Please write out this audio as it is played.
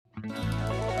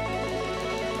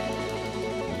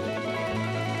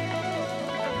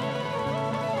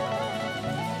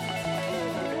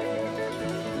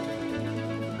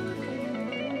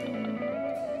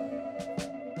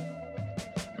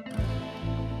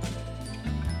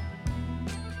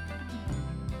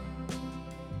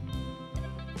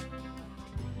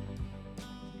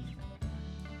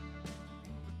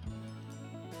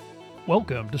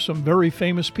Welcome to some very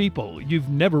famous people you've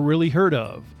never really heard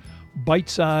of.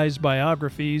 Bite-sized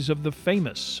biographies of the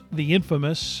famous, the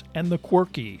infamous, and the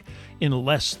quirky in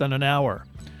less than an hour.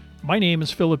 My name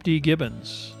is Philip D.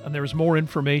 Gibbons, and there's more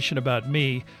information about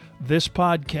me, this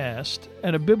podcast,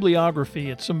 and a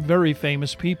bibliography at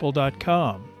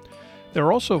someveryfamouspeople.com. There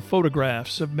are also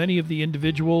photographs of many of the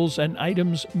individuals and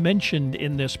items mentioned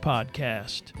in this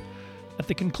podcast. At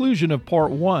the conclusion of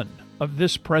part 1 of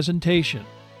this presentation,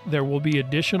 there will be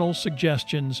additional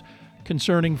suggestions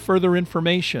concerning further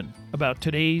information about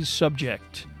today's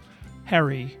subject,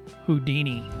 Harry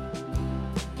Houdini.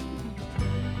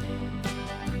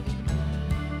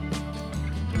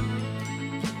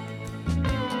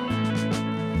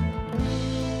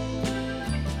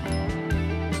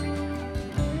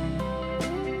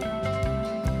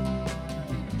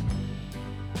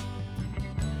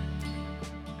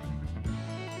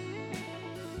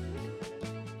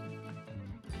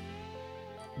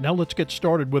 Now let's get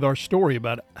started with our story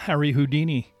about Harry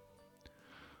Houdini.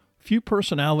 Few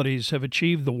personalities have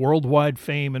achieved the worldwide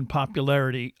fame and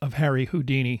popularity of Harry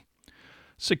Houdini.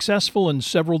 Successful in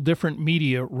several different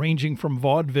media ranging from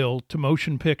vaudeville to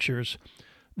motion pictures,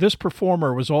 this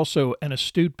performer was also an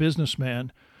astute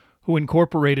businessman who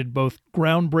incorporated both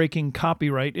groundbreaking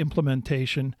copyright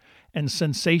implementation and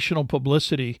sensational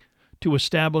publicity to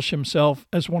establish himself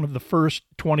as one of the first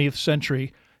 20th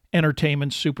century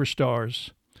entertainment superstars.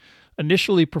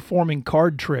 Initially performing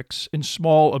card tricks in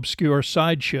small, obscure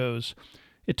sideshows,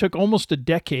 it took almost a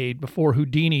decade before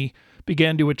Houdini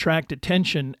began to attract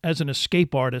attention as an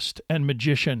escape artist and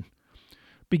magician.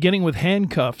 Beginning with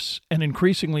handcuffs and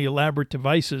increasingly elaborate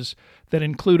devices that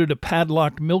included a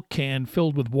padlocked milk can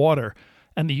filled with water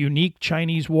and the unique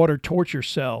Chinese water torture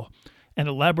cell, an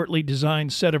elaborately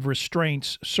designed set of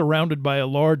restraints surrounded by a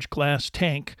large glass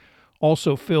tank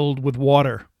also filled with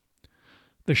water.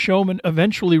 The showman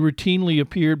eventually routinely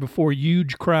appeared before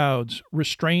huge crowds,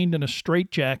 restrained in a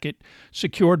straitjacket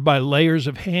secured by layers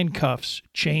of handcuffs,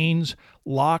 chains,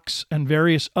 locks, and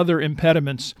various other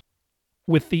impediments,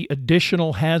 with the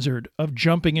additional hazard of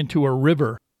jumping into a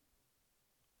river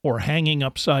or hanging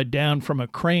upside down from a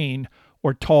crane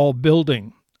or tall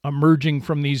building, emerging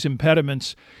from these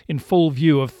impediments in full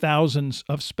view of thousands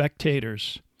of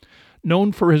spectators.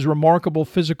 Known for his remarkable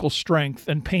physical strength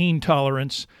and pain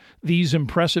tolerance, these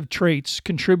impressive traits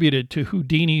contributed to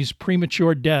Houdini's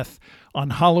premature death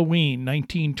on Halloween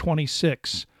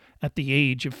 1926 at the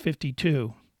age of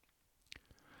 52.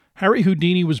 Harry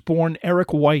Houdini was born Erich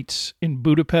Weitz in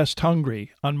Budapest, Hungary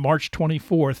on March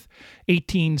 24,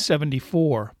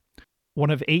 1874. One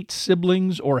of 8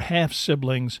 siblings or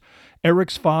half-siblings,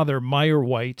 Erich's father, Meyer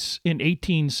Weitz, in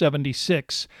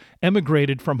 1876,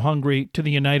 emigrated from Hungary to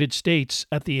the United States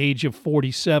at the age of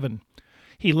 47.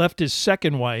 He left his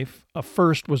second wife, a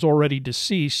first was already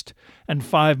deceased, and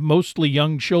 5 mostly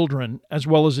young children, as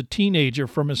well as a teenager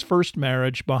from his first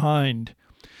marriage, behind.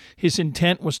 His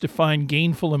intent was to find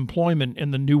gainful employment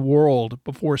in the New World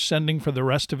before sending for the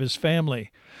rest of his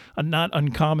family, a not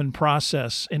uncommon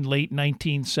process in late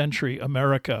 19th century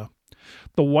America.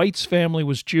 The Weitz family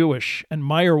was Jewish, and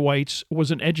Meyer Weitz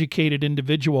was an educated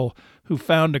individual who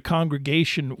found a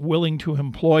congregation willing to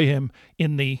employ him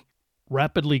in the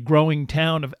rapidly growing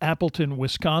town of Appleton,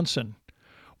 Wisconsin.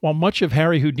 While much of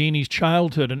Harry Houdini's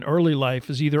childhood and early life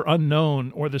is either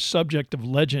unknown or the subject of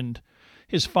legend,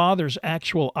 his father's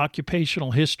actual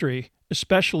occupational history,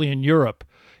 especially in Europe,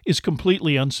 is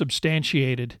completely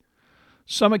unsubstantiated.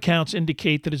 Some accounts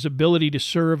indicate that his ability to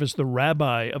serve as the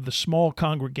rabbi of the small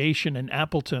congregation in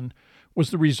Appleton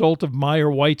was the result of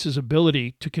Meyer Weitz's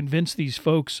ability to convince these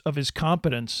folks of his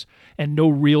competence and no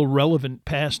real relevant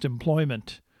past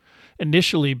employment.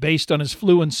 Initially based on his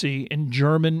fluency in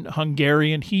German,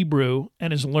 Hungarian, Hebrew,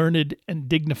 and his learned and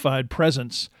dignified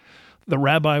presence, the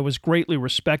rabbi was greatly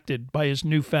respected by his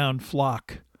newfound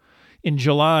flock. In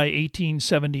July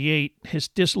 1878, his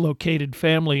dislocated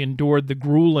family endured the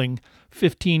grueling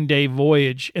 15-day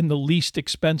voyage in the least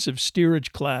expensive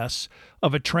steerage class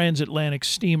of a transatlantic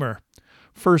steamer,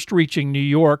 first reaching New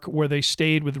York where they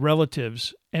stayed with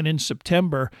relatives, and in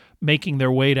September making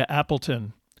their way to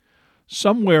Appleton.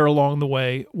 Somewhere along the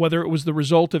way, whether it was the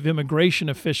result of immigration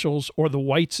officials or the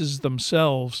Weitzes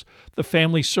themselves, the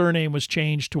family surname was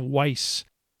changed to Weiss,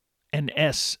 an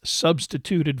S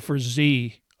substituted for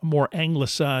Z, a more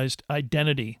anglicized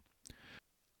identity.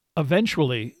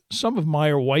 Eventually, some of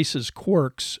Meyer Weiss's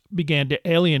quirks began to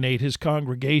alienate his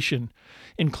congregation,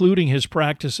 including his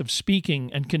practice of speaking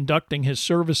and conducting his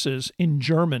services in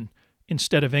German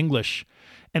instead of English,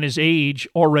 and his age,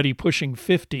 already pushing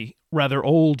 50, rather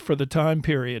old for the time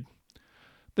period.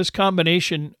 This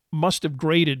combination must have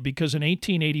grated because in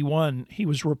 1881 he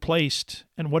was replaced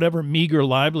and whatever meager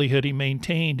livelihood he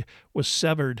maintained was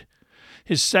severed.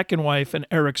 His second wife and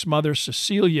Eric's mother,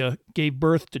 Cecilia, gave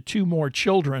birth to 2 more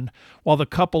children while the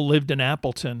couple lived in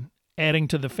Appleton, adding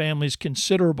to the family's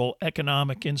considerable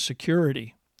economic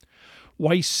insecurity.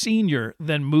 Weiss Sr.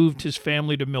 then moved his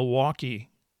family to Milwaukee,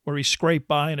 where he scraped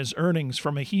by in his earnings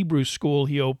from a Hebrew school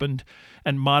he opened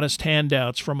and modest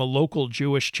handouts from a local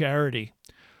Jewish charity.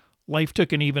 Life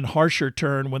took an even harsher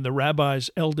turn when the rabbi's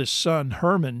eldest son,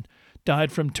 Herman,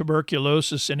 died from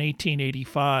tuberculosis in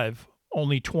 1885,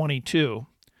 only 22.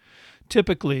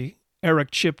 Typically,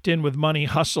 Eric chipped in with money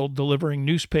hustled delivering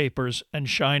newspapers and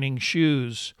shining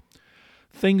shoes.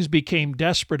 Things became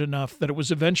desperate enough that it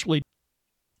was eventually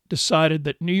decided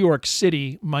that New York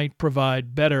City might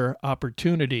provide better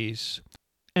opportunities.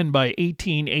 And by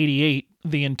 1888,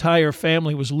 the entire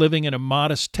family was living in a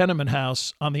modest tenement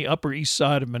house on the Upper East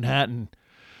Side of Manhattan.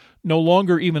 No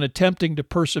longer even attempting to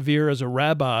persevere as a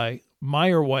rabbi,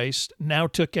 Meyer Weiss now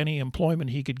took any employment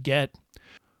he could get,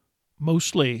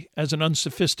 mostly as an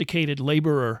unsophisticated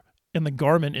laborer in the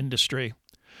garment industry.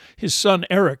 His son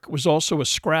Eric was also a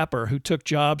scrapper who took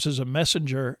jobs as a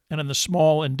messenger and in the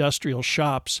small industrial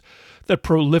shops that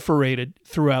proliferated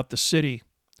throughout the city.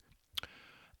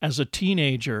 As a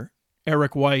teenager,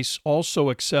 Eric Weiss also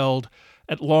excelled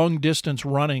at long-distance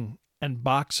running and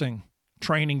boxing,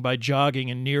 training by jogging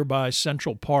in nearby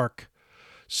Central Park.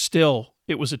 Still,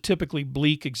 it was a typically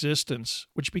bleak existence,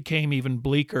 which became even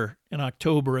bleaker in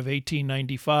October of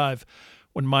 1895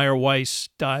 when Meyer Weiss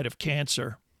died of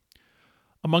cancer.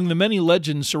 Among the many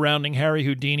legends surrounding Harry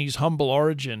Houdini's humble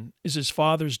origin is his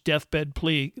father's deathbed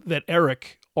plea that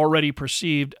Eric, already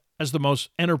perceived as the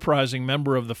most enterprising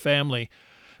member of the family,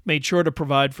 made sure to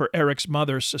provide for Eric's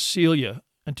mother, Cecilia,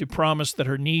 and to promise that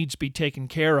her needs be taken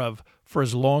care of for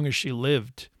as long as she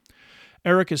lived.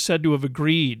 Eric is said to have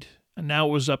agreed, and now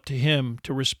it was up to him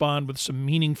to respond with some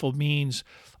meaningful means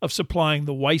of supplying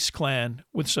the Weiss clan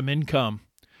with some income.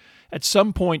 At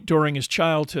some point during his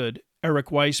childhood,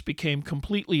 Eric Weiss became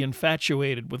completely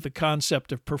infatuated with the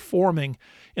concept of performing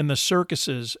in the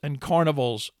circuses and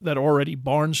carnivals that already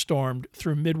barnstormed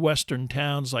through Midwestern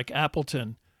towns like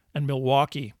Appleton and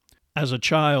Milwaukee. As a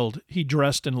child, he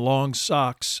dressed in long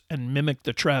socks and mimicked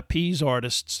the trapeze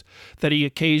artists that he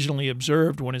occasionally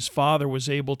observed when his father was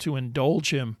able to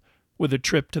indulge him with a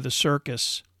trip to the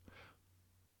circus.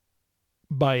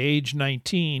 By age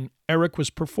 19, Eric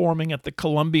was performing at the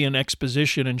Columbian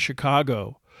Exposition in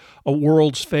Chicago, a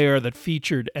World's Fair that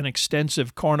featured an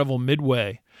extensive carnival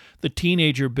midway, the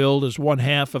teenager billed as one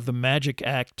half of the magic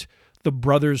act, the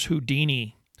Brothers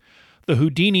Houdini. The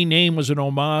Houdini name was an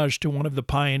homage to one of the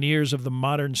pioneers of the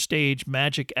modern stage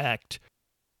magic act,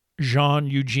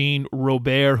 Jean-Eugene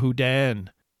Robert Houdin.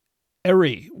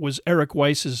 Eri was Eric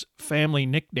Weiss's family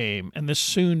nickname, and this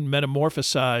soon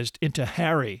metamorphosized into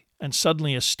Harry, and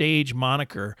suddenly a stage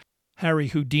moniker, Harry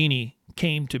Houdini,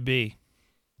 came to be.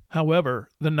 However,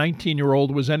 the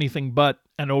 19-year-old was anything but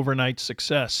an overnight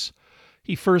success.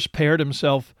 He first paired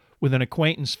himself with an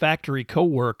acquaintance factory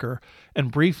co-worker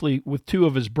and briefly with 2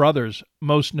 of his brothers,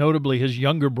 most notably his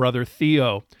younger brother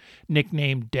Theo,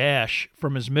 nicknamed Dash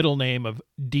from his middle name of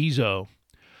Dizo.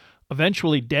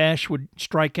 Eventually, Dash would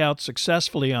strike out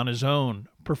successfully on his own,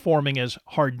 performing as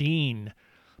Hardeen,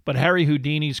 but Harry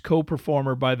Houdini's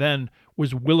co-performer by then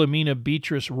was Wilhelmina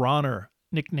Beatrice Ronner,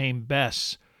 nicknamed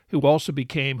Bess, who also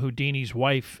became Houdini's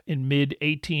wife in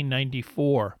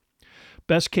mid-1894.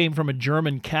 Bess came from a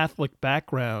German Catholic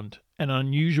background, an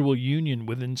unusual union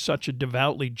within such a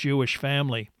devoutly Jewish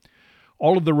family.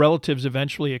 All of the relatives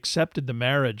eventually accepted the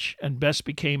marriage, and Bess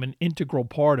became an integral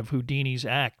part of Houdini's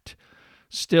act.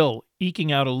 Still, eking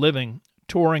out a living,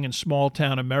 touring in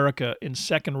small-town America in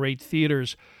second-rate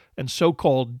theaters and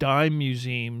so-called dime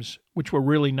museums, which were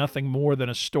really nothing more than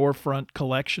a storefront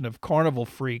collection of carnival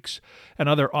freaks and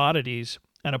other oddities,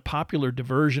 and a popular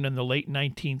diversion in the late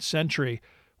 19th century,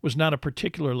 was not a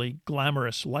particularly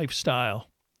glamorous lifestyle.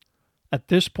 At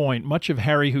this point, much of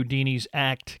Harry Houdini's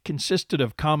act consisted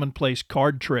of commonplace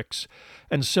card tricks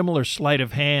and similar sleight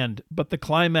of hand, but the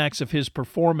climax of his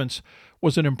performance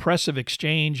was an impressive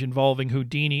exchange involving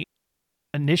Houdini,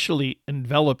 initially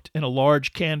enveloped in a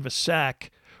large canvas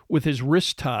sack, with his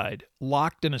wrist tied,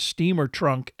 locked in a steamer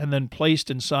trunk, and then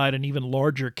placed inside an even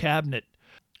larger cabinet.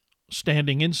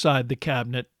 Standing inside the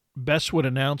cabinet, Bess would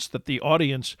announce that the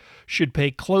audience should pay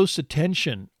close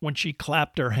attention when she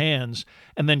clapped her hands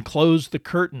and then closed the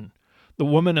curtain, the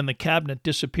woman in the cabinet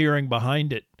disappearing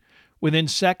behind it. Within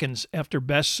seconds after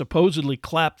Bess supposedly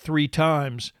clapped 3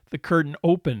 times, the curtain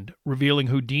opened, revealing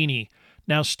Houdini,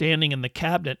 now standing in the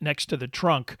cabinet next to the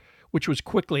trunk, which was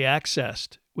quickly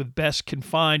accessed, with Bess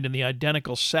confined in the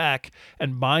identical sack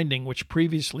and binding which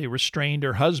previously restrained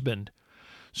her husband.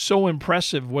 So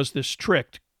impressive was this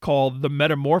trick, called the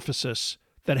metamorphosis,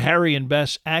 that Harry and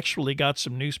Bess actually got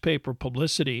some newspaper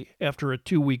publicity after a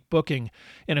 2-week booking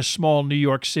in a small New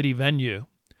York City venue.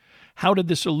 How did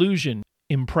this illusion,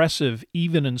 impressive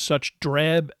even in such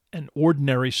drab and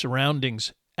ordinary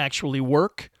surroundings, actually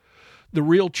work? The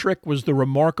real trick was the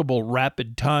remarkable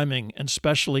rapid timing and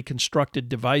specially constructed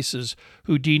devices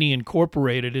Houdini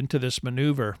incorporated into this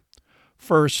maneuver.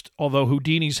 First, although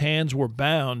Houdini's hands were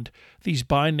bound, these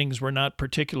bindings were not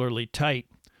particularly tight.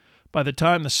 By the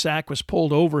time the sack was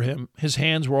pulled over him, his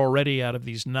hands were already out of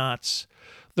these knots.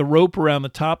 The rope around the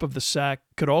top of the sack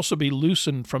could also be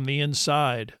loosened from the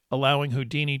inside, allowing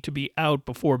Houdini to be out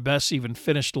before Bess even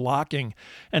finished locking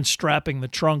and strapping the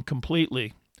trunk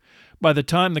completely. By the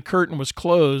time the curtain was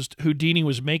closed, Houdini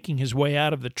was making his way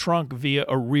out of the trunk via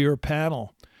a rear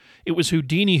panel. It was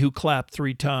Houdini who clapped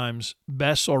 3 times,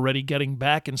 Bess already getting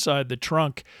back inside the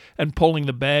trunk and pulling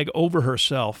the bag over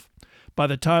herself. By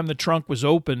the time the trunk was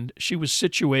opened, she was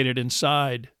situated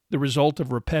inside, the result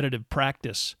of repetitive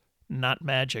practice, not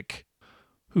magic.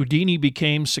 Houdini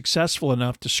became successful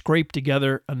enough to scrape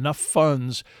together enough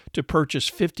funds to purchase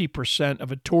 50%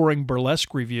 of a touring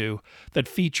burlesque revue that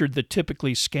featured the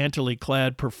typically scantily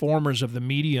clad performers of the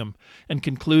medium and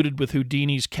concluded with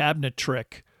Houdini's cabinet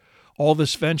trick. All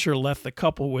this venture left the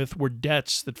couple with were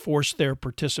debts that forced their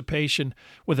participation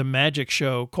with a magic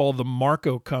show called the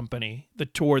Marco Company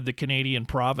that toured the Canadian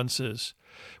provinces.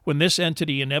 When this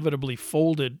entity inevitably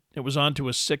folded, it was onto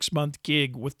a 6-month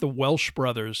gig with the Welsh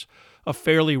Brothers, a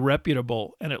fairly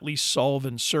reputable and at least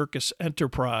solvent circus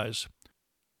enterprise.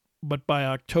 But by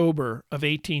October of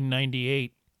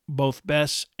 1898, both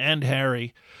Bess and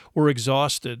Harry were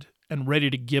exhausted and ready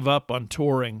to give up on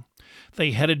touring.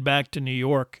 They headed back to New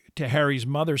York, to Harry's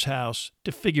mother's house,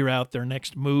 to figure out their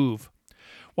next move.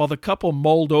 While the couple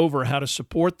mulled over how to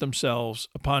support themselves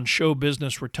upon show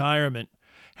business retirement,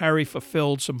 Harry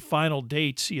fulfilled some final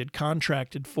dates he had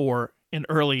contracted for in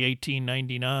early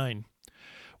 1899.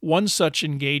 One such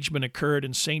engagement occurred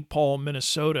in St. Paul,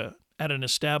 Minnesota, at an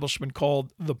establishment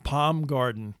called the Palm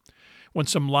Garden. When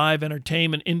some live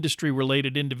entertainment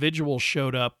industry-related individuals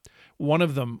showed up, one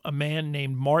of them, a man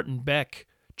named Martin Beck,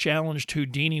 challenged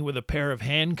Houdini with a pair of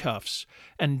handcuffs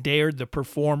and dared the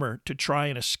performer to try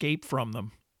and escape from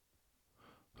them.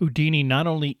 Houdini not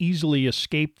only easily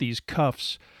escaped these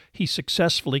cuffs, he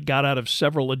successfully got out of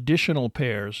several additional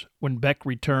pairs when Beck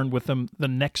returned with them the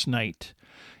next night.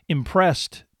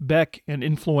 Impressed, Beck, an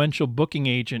influential booking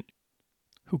agent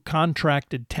who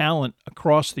contracted talent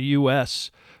across the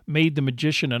U.S., made the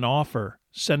magician an offer,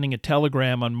 sending a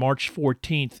telegram on March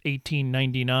 14,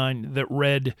 1899, that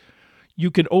read,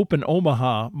 "You can open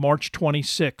Omaha March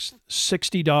 26th,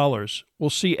 $60. We'll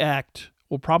see act.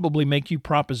 We'll probably make you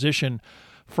proposition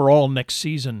for all next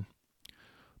season."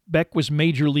 Beck was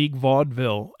Major League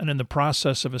Vaudeville and in the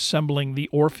process of assembling the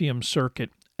Orpheum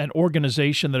Circuit, an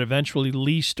organization that eventually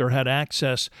leased or had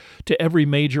access to every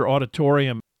major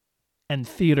auditorium and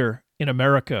theater in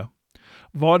America.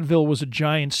 Vaudeville was a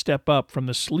giant step up from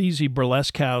the sleazy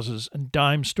burlesque houses and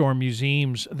dime store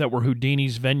museums that were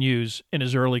Houdini's venues in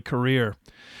his early career.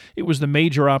 It was the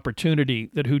major opportunity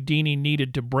that Houdini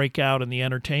needed to break out in the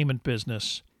entertainment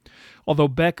business. Although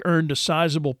Beck earned a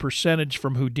sizable percentage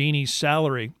from Houdini's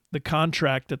salary, the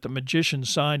contract that the magician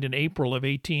signed in April of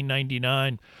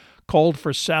 1899 called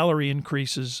for salary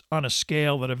increases on a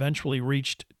scale that eventually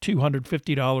reached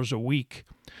 $250 a week.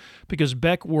 Because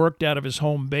Beck worked out of his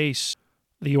home base,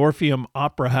 the Orpheum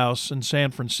Opera House in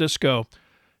San Francisco,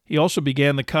 he also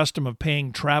began the custom of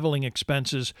paying traveling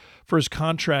expenses for his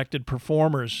contracted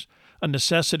performers, a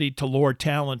necessity to lure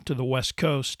talent to the West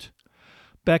Coast.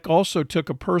 Beck also took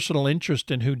a personal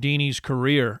interest in Houdini's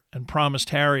career and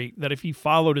promised Harry that if he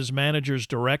followed his manager's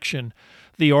direction,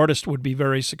 the artist would be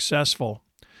very successful.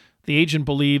 The agent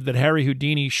believed that Harry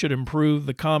Houdini should improve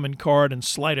the common card and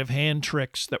sleight of hand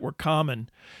tricks that were common,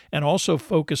 and also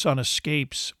focus on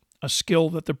escapes, a skill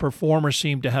that the performer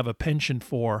seemed to have a penchant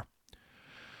for.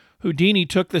 Houdini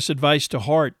took this advice to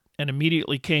heart and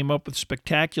immediately came up with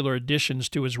spectacular additions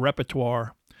to his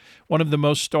repertoire. One of the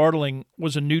most startling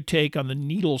was a new take on the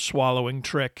needle swallowing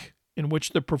trick, in which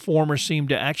the performer seemed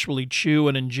to actually chew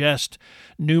and ingest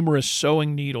numerous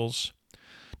sewing needles.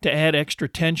 To add extra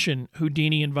tension,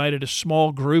 Houdini invited a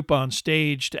small group on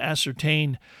stage to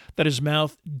ascertain that his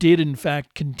mouth did in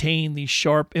fact contain these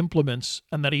sharp implements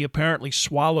and that he apparently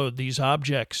swallowed these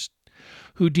objects.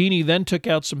 Houdini then took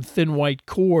out some thin white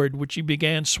cord, which he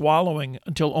began swallowing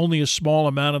until only a small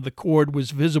amount of the cord was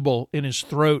visible in his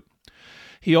throat.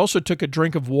 He also took a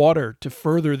drink of water to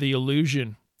further the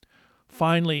illusion,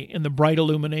 Finally, in the bright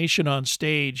illumination on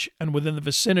stage and within the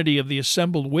vicinity of the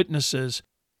assembled witnesses,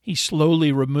 he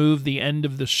slowly removed the end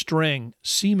of the string,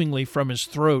 seemingly from his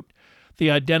throat, the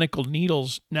identical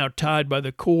needles now tied by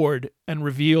the cord, and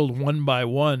revealed one by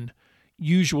one,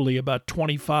 usually about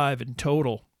 25 in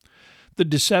total. The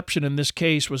deception in this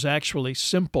case was actually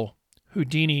simple.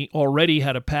 Houdini already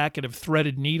had a packet of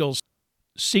threaded needles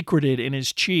secreted in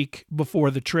his cheek before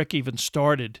the trick even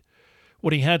started.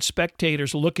 When he had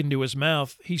spectators look into his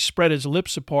mouth, he spread his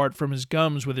lips apart from his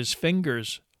gums with his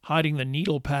fingers, hiding the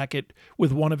needle packet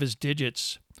with one of his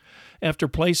digits. After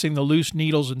placing the loose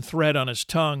needles and thread on his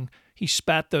tongue, he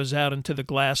spat those out into the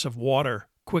glass of water,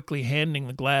 quickly handing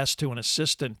the glass to an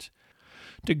assistant.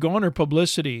 To garner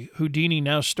publicity, Houdini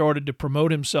now started to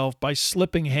promote himself by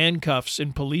slipping handcuffs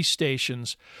in police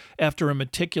stations after a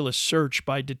meticulous search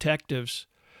by detectives.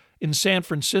 In San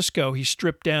Francisco, he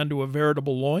stripped down to a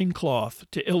veritable loincloth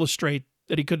to illustrate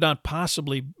that he could not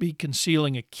possibly be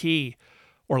concealing a key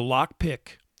or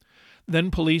lockpick.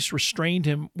 Then police restrained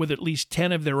him with at least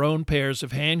 10 of their own pairs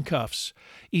of handcuffs,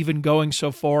 even going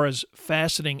so far as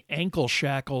fastening ankle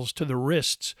shackles to the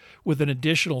wrists with an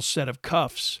additional set of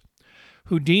cuffs.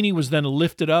 Houdini was then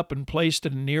lifted up and placed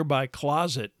in a nearby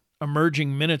closet,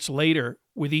 emerging minutes later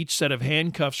with each set of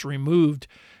handcuffs removed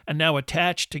and now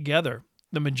attached together,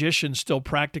 the magician still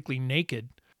practically naked.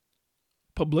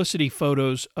 Publicity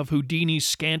photos of Houdini's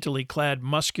scantily clad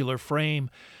muscular frame,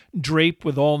 draped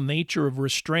with all nature of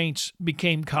restraints,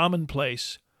 became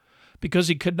commonplace. Because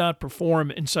he could not perform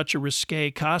in such a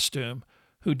risque costume,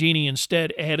 Houdini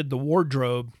instead added the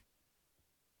wardrobe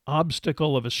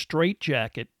obstacle of a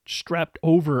straitjacket strapped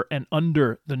over and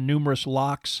under the numerous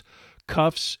locks,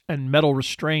 cuffs, and metal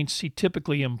restraints he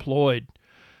typically employed.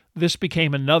 This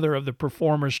became another of the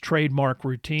performer's trademark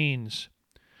routines.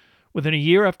 Within a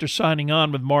year after signing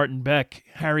on with Martin Beck,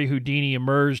 Harry Houdini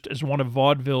emerged as one of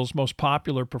vaudeville's most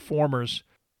popular performers.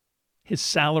 His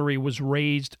salary was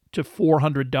raised to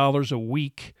 $400 a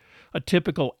week, a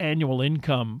typical annual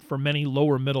income for many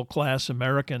lower-middle-class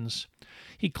Americans.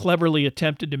 He cleverly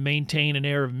attempted to maintain an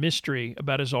air of mystery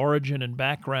about his origin and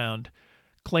background,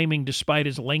 claiming despite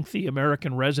his lengthy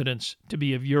American residence to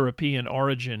be of European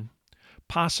origin,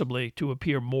 possibly to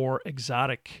appear more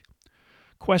exotic.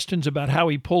 Questions about how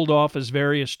he pulled off his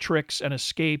various tricks and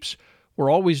escapes were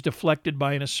always deflected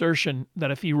by an assertion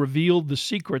that if he revealed the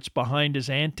secrets behind his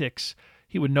antics,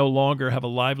 he would no longer have a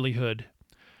livelihood.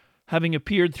 Having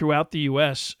appeared throughout the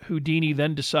U.S., Houdini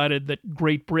then decided that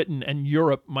Great Britain and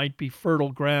Europe might be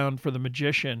fertile ground for the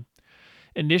magician.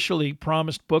 Initially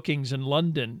promised bookings in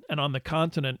London and on the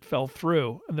continent fell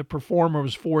through, and the performer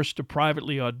was forced to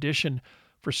privately audition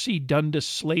for C. Dundas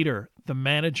Slater, the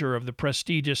manager of the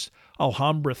prestigious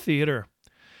Alhambra Theatre.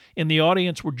 In the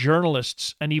audience were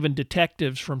journalists and even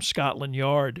detectives from Scotland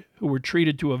Yard, who were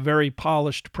treated to a very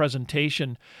polished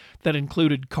presentation that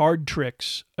included card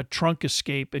tricks, a trunk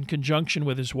escape in conjunction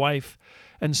with his wife,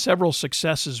 and several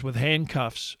successes with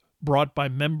handcuffs brought by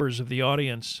members of the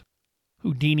audience.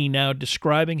 Houdini now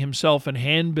describing himself in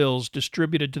handbills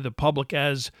distributed to the public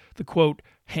as the, quote,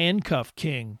 handcuff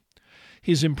king.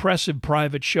 His impressive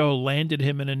private show landed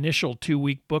him an initial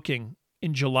 2-week booking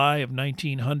in July of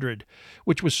 1900,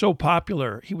 which was so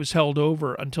popular he was held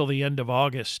over until the end of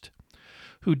August.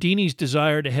 Houdini's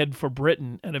desire to head for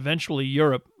Britain and eventually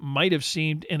Europe might have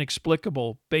seemed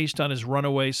inexplicable based on his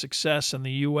runaway success in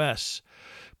the U.S.,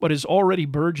 but his already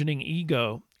burgeoning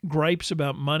ego, gripes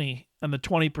about money, and the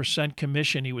 20%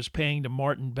 commission he was paying to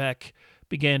Martin Beck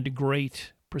began to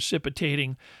grate,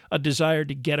 precipitating a desire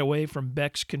to get away from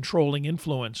Beck's controlling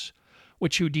influence,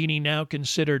 which Houdini now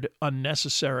considered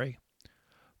unnecessary.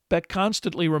 Beck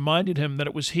constantly reminded him that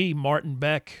it was he, Martin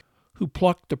Beck, who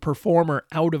plucked the performer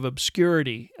out of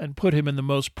obscurity and put him in the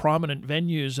most prominent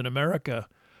venues in America.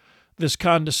 This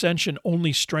condescension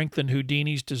only strengthened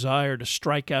Houdini's desire to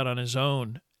strike out on his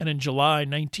own, and in July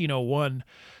 1901,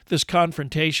 this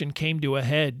confrontation came to a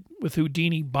head, with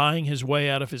Houdini buying his way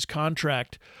out of his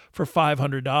contract for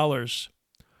 $500.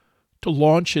 To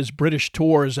launch his British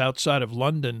tours outside of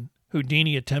London,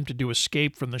 Houdini attempted to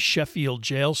escape from the Sheffield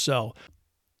jail cell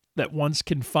that once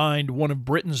confined one of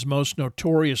Britain's most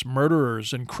notorious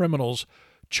murderers and criminals,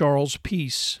 Charles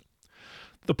Peace.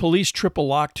 The police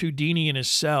triple-locked Houdini in his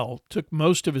cell, took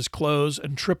most of his clothes,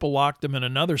 and triple-locked him in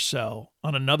another cell,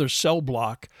 on another cell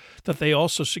block, that they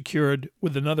also secured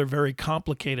with another very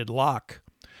complicated lock.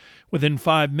 Within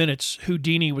 5 minutes,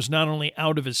 Houdini was not only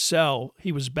out of his cell,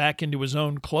 he was back into his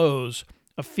own clothes,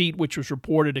 a feat which was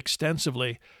reported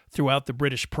extensively throughout the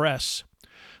British press.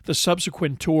 The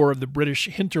subsequent tour of the British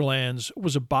hinterlands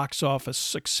was a box office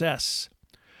success.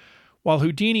 While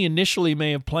Houdini initially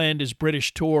may have planned his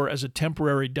British tour as a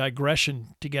temporary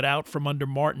digression to get out from under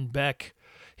Martin Beck,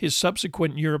 his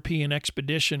subsequent European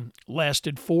expedition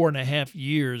lasted 4.5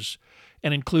 years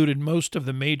and included most of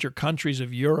the major countries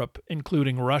of Europe,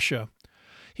 including Russia.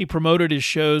 He promoted his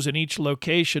shows in each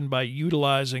location by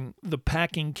utilizing the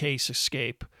packing case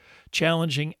escape,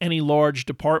 challenging any large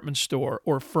department store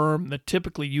or firm that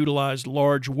typically utilized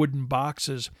large wooden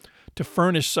boxes to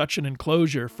furnish such an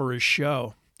enclosure for his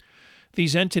show.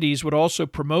 These entities would also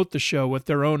promote the show with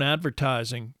their own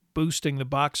advertising, boosting the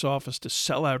box office to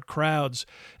sell out crowds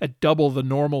at double the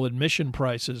normal admission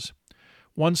prices.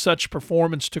 One such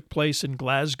performance took place in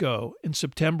Glasgow in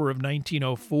September of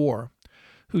 1904.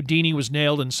 Houdini was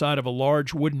nailed inside of a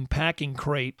large wooden packing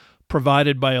crate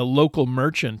provided by a local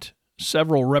merchant,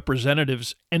 several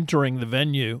representatives entering the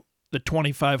venue, the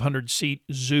 2,500-seat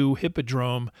Zoo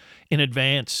Hippodrome, in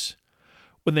advance.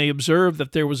 When they observed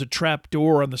that there was a trap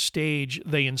door on the stage,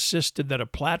 they insisted that a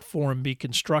platform be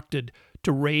constructed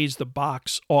to raise the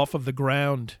box off of the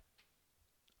ground.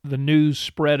 The news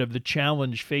spread of the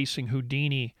challenge facing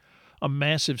Houdini. A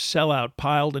massive sellout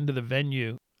piled into the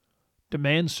venue.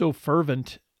 Demand so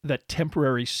fervent that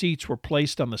temporary seats were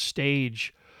placed on the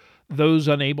stage. Those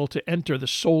unable to enter the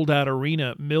sold-out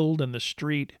arena milled in the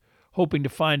street, hoping to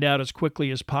find out as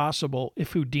quickly as possible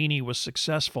if Houdini was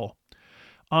successful.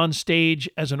 On stage,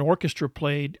 as an orchestra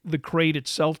played, the crate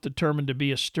itself, determined to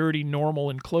be a sturdy, normal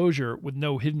enclosure with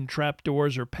no hidden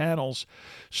trapdoors or panels,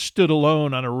 stood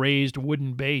alone on a raised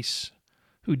wooden base.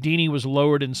 Houdini was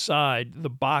lowered inside, the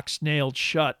box nailed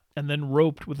shut, and then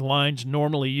roped with lines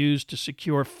normally used to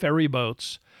secure ferry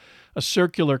boats. A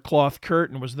circular cloth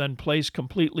curtain was then placed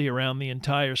completely around the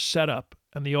entire setup,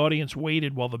 and the audience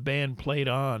waited while the band played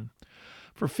on.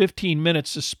 For 15 minutes,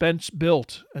 suspense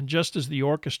built, and just as the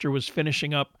orchestra was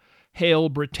finishing up Hail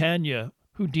Britannia,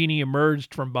 Houdini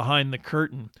emerged from behind the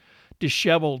curtain,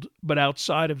 disheveled but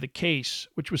outside of the case,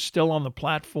 which was still on the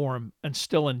platform and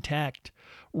still intact,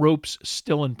 ropes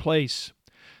still in place.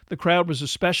 The crowd was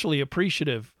especially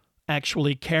appreciative,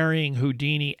 actually carrying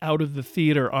Houdini out of the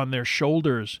theater on their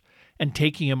shoulders and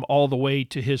taking him all the way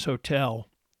to his hotel.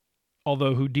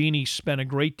 Although Houdini spent a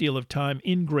great deal of time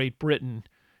in Great Britain,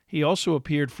 he also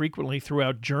appeared frequently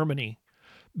throughout Germany,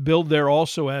 billed there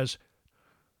also as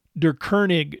Der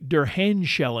König der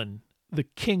Handschellen, the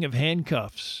King of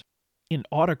Handcuffs. In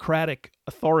autocratic,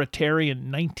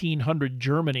 authoritarian 1900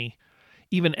 Germany,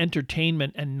 even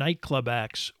entertainment and nightclub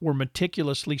acts were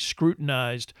meticulously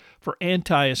scrutinized for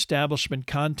anti-establishment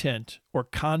content or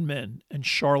conmen and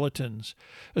charlatans,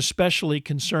 especially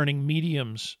concerning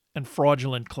mediums and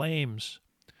fraudulent claims.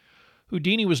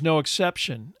 Houdini was no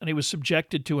exception, and he was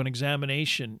subjected to an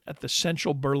examination at the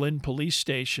Central Berlin police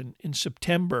station in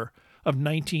September of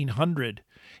 1900,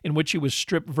 in which he was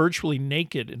stripped virtually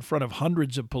naked in front of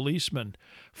hundreds of policemen,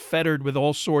 fettered with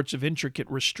all sorts of intricate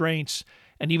restraints,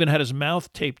 and even had his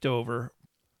mouth taped over,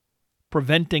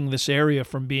 preventing this area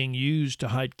from being used to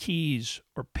hide keys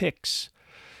or picks.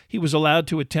 He was allowed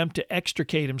to attempt to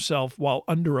extricate himself while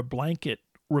under a blanket,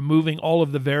 removing all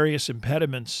of the various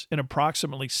impediments in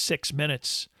approximately 6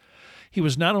 minutes. He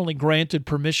was not only granted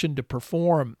permission to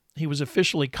perform, he was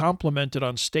officially complimented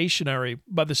on stationery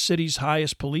by the city's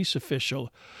highest police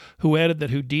official, who added that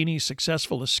Houdini's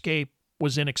successful escape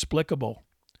was inexplicable.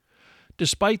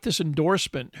 Despite this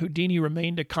endorsement, Houdini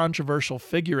remained a controversial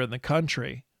figure in the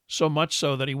country, so much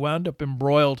so that he wound up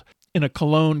embroiled in a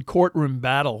Cologne courtroom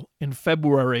battle in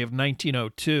February of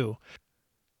 1902,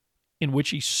 in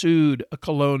which he sued a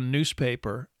Cologne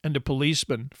newspaper and a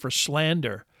policeman for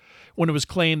slander, when it was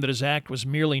claimed that his act was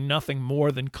merely nothing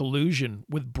more than collusion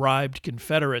with bribed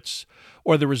Confederates,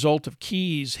 or the result of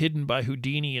keys hidden by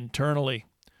Houdini internally.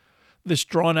 This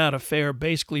drawn-out affair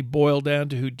basically boiled down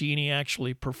to Houdini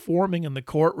actually performing in the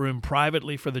courtroom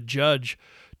privately for the judge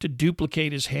to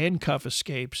duplicate his handcuff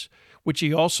escapes, which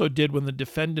he also did when the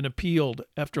defendant appealed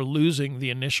after losing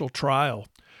the initial trial.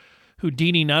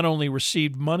 Houdini not only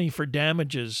received money for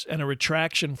damages and a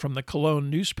retraction from the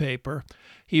Cologne newspaper,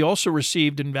 he also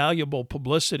received invaluable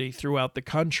publicity throughout the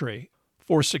country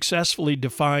for successfully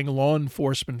defying law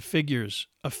enforcement figures,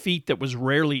 a feat that was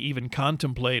rarely even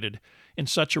contemplated in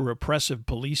such a repressive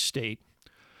police state.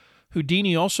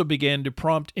 Houdini also began to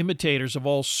prompt imitators of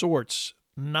all sorts,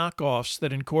 knockoffs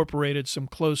that incorporated some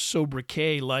close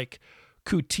sobriquet like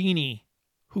Coutini,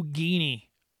 Hougini,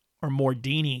 or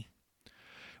Mordini.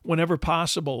 Whenever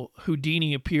possible,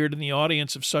 Houdini appeared in the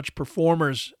audience of such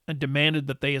performers and demanded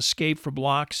that they escape for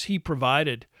blocks he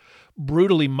provided,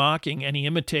 brutally mocking any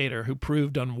imitator who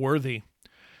proved unworthy.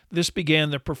 This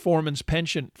began the performance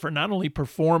penchant for not only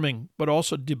performing, but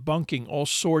also debunking all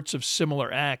sorts of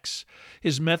similar acts,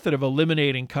 his method of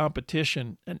eliminating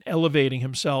competition and elevating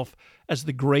himself as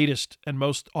the greatest and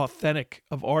most authentic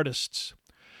of artists.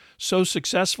 So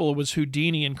successful was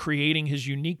Houdini in creating his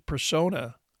unique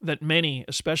persona that many,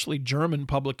 especially German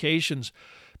publications,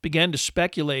 began to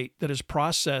speculate that his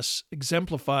process,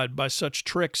 exemplified by such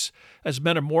tricks as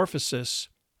metamorphosis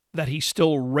that he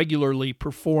still regularly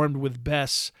performed with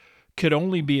Bess, could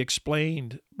only be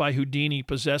explained by Houdini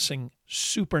possessing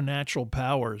supernatural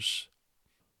powers.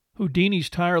 Houdini's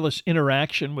tireless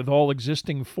interaction with all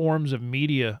existing forms of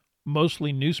media,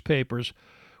 mostly newspapers,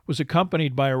 was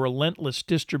accompanied by a relentless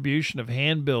distribution of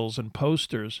handbills and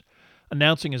posters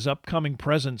announcing his upcoming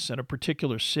presence in a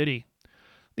particular city.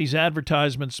 These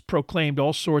advertisements proclaimed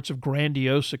all sorts of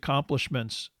grandiose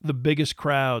accomplishments, the biggest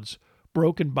crowds,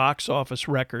 broken box office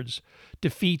records,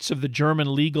 defeats of the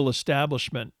German legal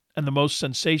establishment, and the most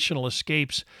sensational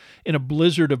escapes in a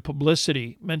blizzard of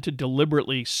publicity meant to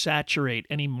deliberately saturate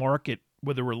any market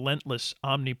with a relentless,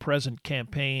 omnipresent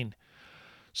campaign.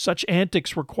 Such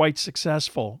antics were quite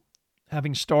successful.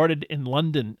 Having started in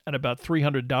London at about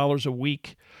 $300 a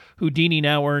week, Houdini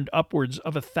now earned upwards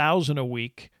of $1,000 a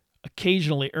week,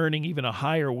 occasionally earning even a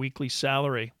higher weekly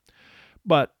salary.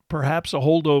 But perhaps a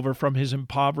holdover from his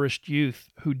impoverished youth,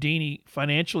 Houdini,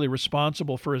 financially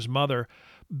responsible for his mother,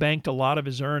 banked a lot of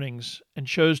his earnings and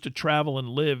chose to travel and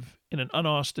live in an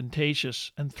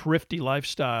unostentatious and thrifty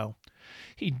lifestyle.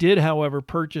 He did, however,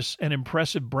 purchase an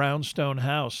impressive brownstone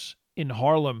house in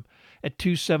Harlem at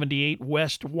 278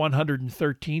 West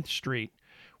 113th Street,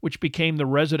 which became the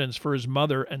residence for his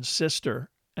mother and sister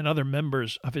and other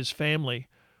members of his family,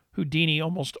 Houdini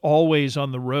almost always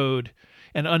on the road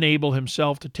and unable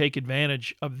himself to take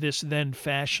advantage of this then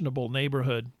fashionable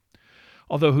neighborhood.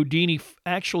 Although Houdini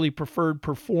actually preferred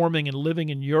performing and living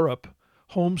in Europe,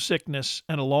 homesickness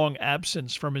and a long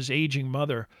absence from his aging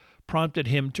mother prompted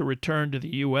him to return to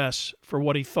the U.S. for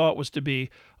what he thought was to be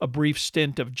a brief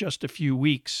stint of just a few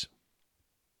weeks,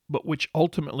 but which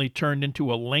ultimately turned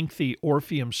into a lengthy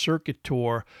Orpheum circuit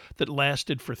tour that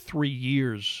lasted for 3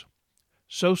 years.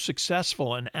 So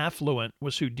successful and affluent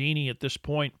was Houdini at this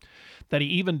point that he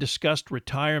even discussed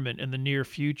retirement in the near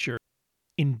future,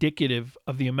 indicative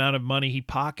of the amount of money he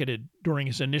pocketed during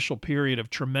his initial period of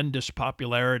tremendous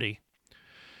popularity.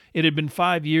 It had been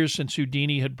 5 years since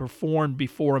Houdini had performed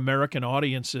before American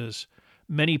audiences.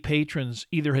 Many patrons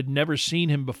either had never seen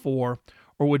him before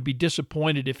or would be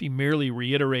disappointed if he merely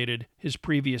reiterated his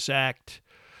previous act.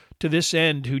 To this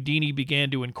end, Houdini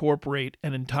began to incorporate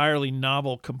an entirely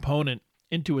novel component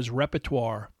into his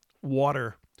repertoire: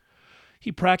 water.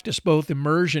 He practiced both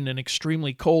immersion in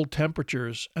extremely cold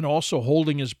temperatures and also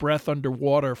holding his breath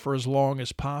underwater for as long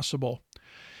as possible.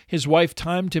 His wife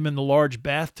timed him in the large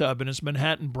bathtub in his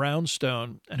Manhattan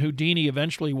brownstone, and Houdini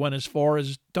eventually went as far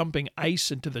as dumping ice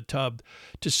into the tub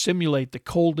to simulate the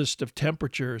coldest of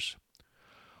temperatures,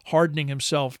 hardening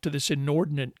himself to this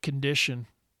inordinate condition.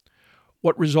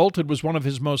 What resulted was one of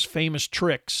his most famous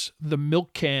tricks, the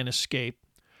milk can escape.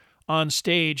 On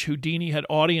stage, Houdini had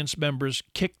audience members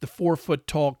kick the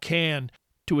 4-foot-tall can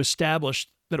to establish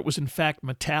that it was in fact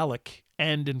metallic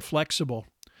and inflexible.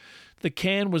 The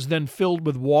can was then filled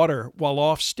with water, while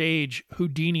off stage,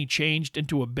 Houdini changed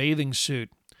into a bathing suit.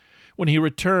 When he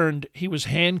returned, he was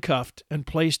handcuffed and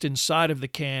placed inside of the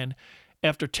can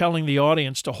after telling the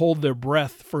audience to hold their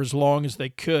breath for as long as they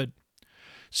could.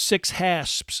 6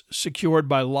 hasps secured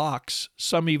by locks,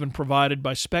 some even provided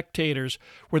by spectators,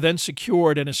 were then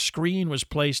secured and a screen was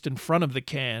placed in front of the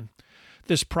can,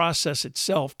 this process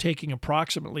itself taking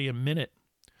approximately a minute.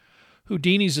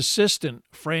 Houdini's assistant,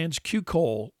 Franz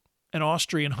Kuckohl, an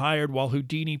Austrian hired while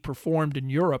Houdini performed in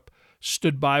Europe,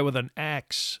 stood by with an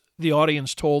axe, the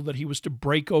audience told that he was to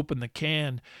break open the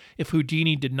can if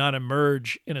Houdini did not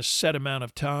emerge in a set amount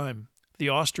of time, the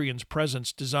Austrian's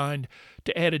presence designed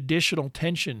to add additional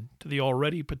tension to the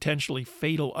already potentially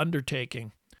fatal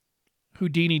undertaking.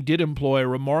 Houdini did employ a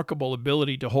remarkable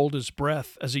ability to hold his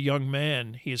breath. As a young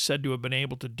man, he is said to have been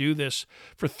able to do this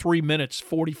for 3 minutes,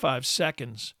 45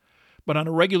 seconds. But on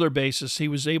a regular basis, he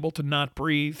was able to not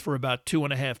breathe for about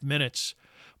 2.5 minutes,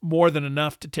 more than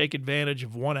enough to take advantage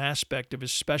of one aspect of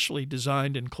his specially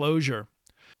designed enclosure.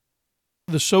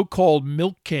 The so-called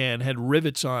milk can had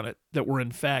rivets on it that were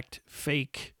in fact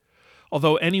fake.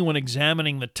 Although anyone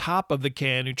examining the top of the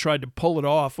can who tried to pull it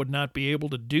off would not be able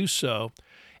to do so,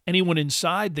 anyone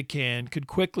inside the can could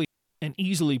quickly and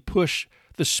easily push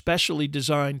the specially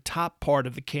designed top part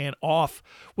of the can off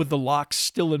with the locks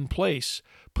still in place,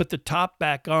 put the top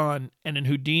back on, and in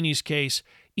Houdini's case,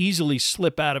 easily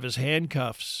slip out of his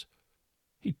handcuffs.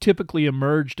 He typically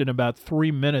emerged in about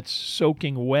 3 minutes,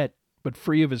 soaking wet but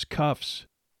free of his cuffs,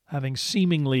 having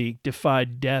seemingly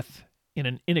defied death in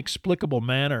an inexplicable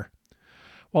manner.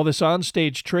 While this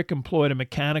onstage trick employed a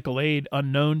mechanical aid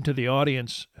unknown to the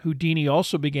audience, Houdini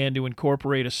also began to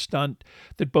incorporate a stunt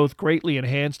that both greatly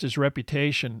enhanced his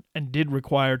reputation and did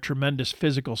require tremendous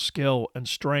physical skill and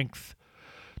strength.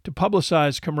 To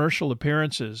publicize commercial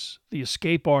appearances, the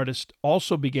escape artist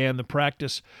also began the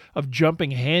practice of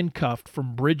jumping handcuffed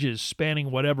from bridges spanning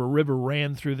whatever river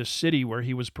ran through the city where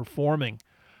he was performing.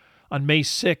 On May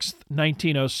 6,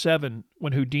 1907,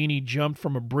 when Houdini jumped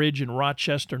from a bridge in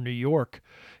Rochester, New York,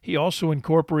 he also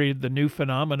incorporated the new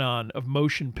phenomenon of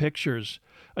motion pictures.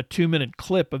 A 2-minute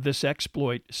clip of this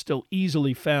exploit is still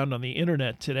easily found on the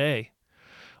internet today.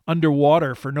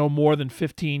 Underwater for no more than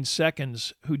 15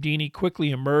 seconds, Houdini quickly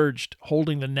emerged,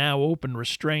 holding the now open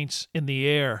restraints in the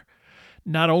air.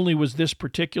 Not only was this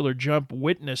particular jump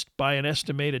witnessed by an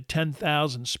estimated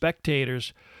 10,000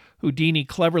 spectators, Houdini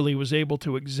cleverly was able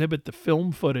to exhibit the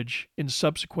film footage in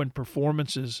subsequent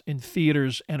performances in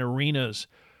theaters and arenas.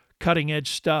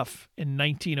 Cutting-edge stuff in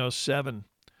 1907.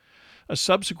 A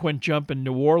subsequent jump in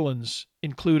New Orleans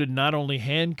included not only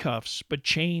handcuffs, but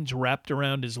chains wrapped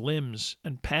around his limbs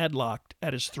and padlocked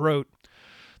at his throat.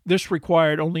 This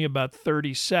required only about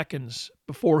 30 seconds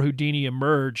before Houdini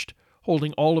emerged,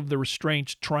 holding all of the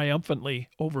restraints triumphantly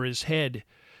over his head,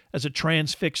 as a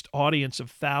transfixed audience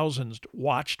of thousands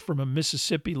watched from a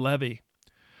Mississippi levee.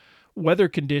 Weather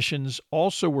conditions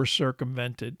also were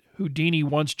circumvented, Houdini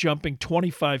once jumping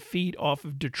 25 feet off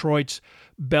of Detroit's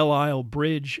Belle Isle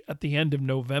Bridge at the end of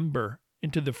November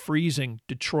into the freezing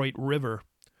Detroit River.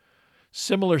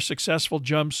 Similar successful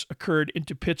jumps occurred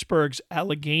into Pittsburgh's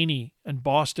Allegheny and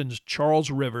Boston's Charles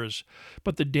Rivers,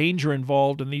 but the danger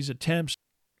involved in these attempts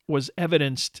was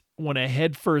evidenced when a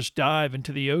headfirst dive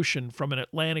into the ocean from an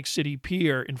Atlantic City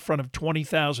pier in front of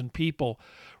 20,000 people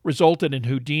resulted in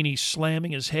Houdini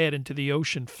slamming his head into the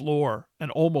ocean floor and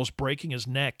almost breaking his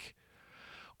neck.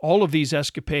 All of these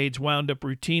escapades wound up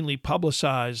routinely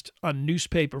publicized on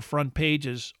newspaper front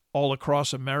pages all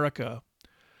across America.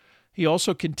 He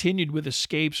also continued with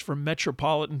escapes from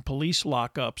metropolitan police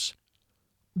lockups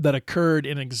that occurred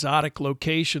in exotic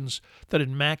locations that had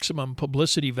maximum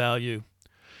publicity value.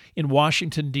 In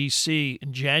Washington, D.C.,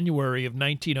 in January of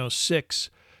 1906,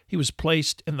 he was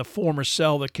placed in the former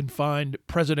cell that confined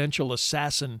presidential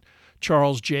assassin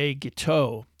Charles J.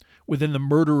 Guiteau within the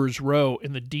Murderers' Row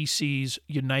in the D.C.'s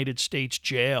United States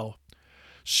Jail.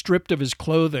 Stripped of his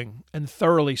clothing and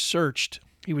thoroughly searched,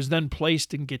 he was then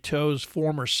placed in Guiteau's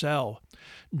former cell,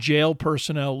 jail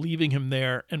personnel leaving him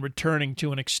there and returning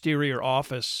to an exterior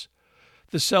office.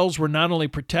 The cells were not only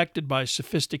protected by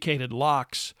sophisticated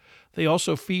locks, they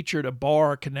also featured a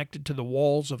bar connected to the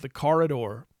walls of the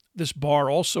corridor. This bar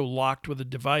also locked with a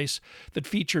device that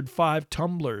featured 5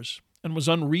 tumblers and was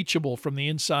unreachable from the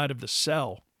inside of the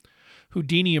cell.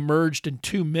 Houdini emerged in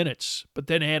 2 minutes, but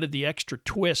then added the extra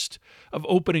twist of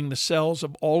opening the cells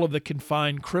of all of the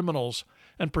confined criminals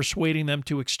and persuading them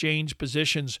to exchange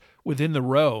positions within the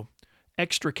row,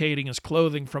 extricating his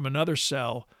clothing from another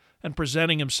cell and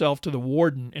presenting himself to the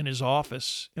warden in his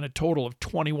office in a total of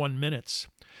 21 minutes.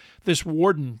 This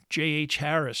warden, J.H.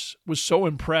 Harris, was so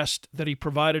impressed that he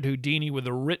provided Houdini with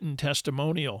a written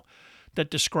testimonial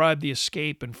that described the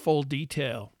escape in full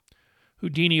detail.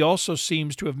 Houdini also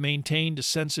seems to have maintained a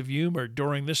sense of humor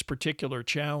during this particular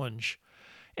challenge.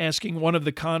 Asking one of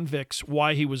the convicts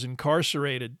why he was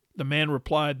incarcerated, the man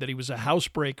replied that he was a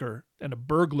housebreaker and a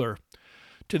burglar.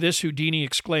 To this, Houdini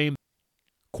exclaimed,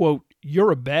 quote,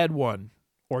 "You're a bad one,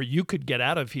 or you could get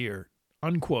out of here,"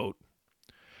 unquote.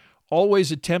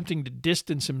 Always attempting to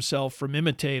distance himself from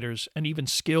imitators and even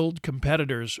skilled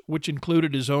competitors, which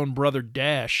included his own brother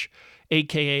Dash,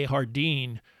 a.k.a.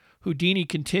 Hardeen, Houdini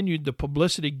continued the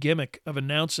publicity gimmick of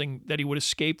announcing that he would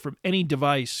escape from any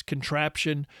device,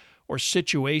 contraption, or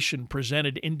situation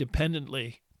presented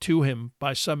independently to him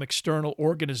by some external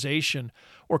organization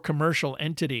or commercial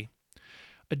entity.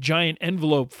 A giant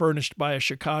envelope furnished by a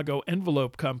Chicago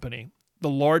envelope company, the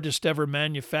largest ever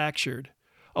manufactured,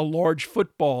 a large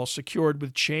football secured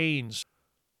with chains,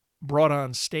 brought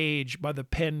on stage by the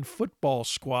Penn football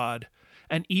squad,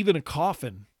 and even a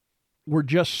coffin were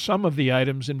just some of the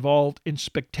items involved in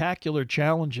spectacular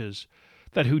challenges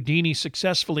that Houdini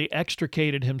successfully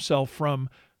extricated himself from,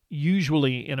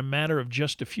 usually in a matter of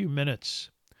just a few minutes.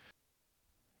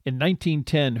 In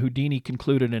 1910, Houdini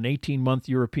concluded an 18-month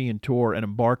European tour and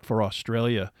embarked for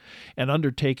Australia, an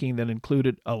undertaking that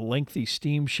included a lengthy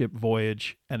steamship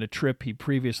voyage and a trip he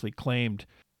previously claimed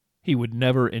he would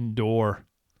never endure.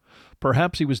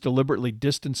 Perhaps he was deliberately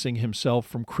distancing himself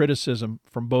from criticism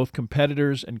from both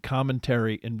competitors and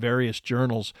commentary in various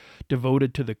journals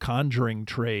devoted to the conjuring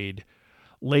trade.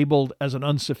 Labeled as an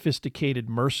unsophisticated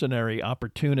mercenary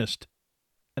opportunist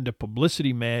and a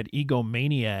publicity-mad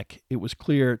egomaniac, it was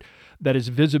clear that his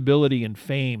visibility and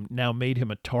fame now made him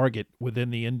a target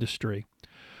within the industry.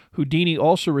 Houdini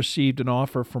also received an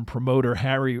offer from promoter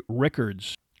Harry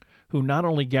Rickards, who not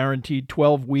only guaranteed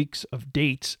 12 weeks of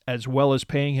dates as well as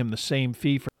paying him the same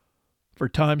fee for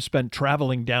time spent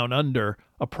traveling down under,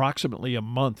 approximately a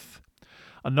month.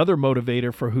 Another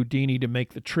motivator for Houdini to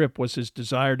make the trip was his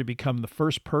desire to become the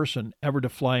first person ever to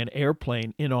fly an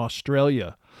airplane in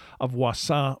Australia, a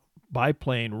Voisin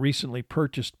biplane recently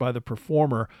purchased by the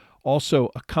performer,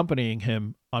 also accompanying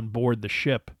him on board the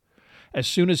ship. As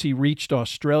soon as he reached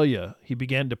Australia, he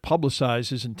began to publicize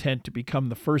his intent to become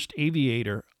the first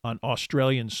aviator on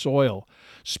Australian soil,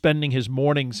 spending his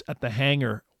mornings at the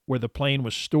hangar where the plane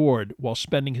was stored, while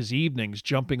spending his evenings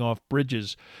jumping off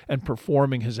bridges and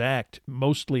performing his act,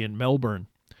 mostly in Melbourne.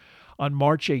 On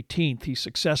March 18th, he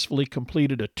successfully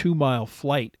completed a 2-mile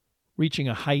flight, reaching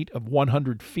a height of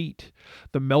 100 feet,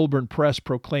 the Melbourne press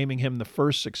proclaiming him the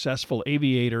first successful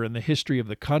aviator in the history of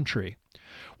the country.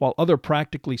 While other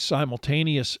practically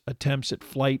simultaneous attempts at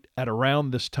flight at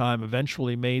around this time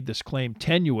eventually made this claim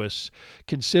tenuous,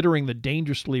 considering the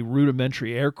dangerously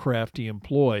rudimentary aircraft he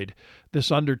employed,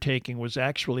 this undertaking was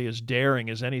actually as daring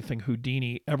as anything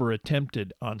Houdini ever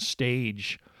attempted on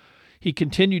stage. He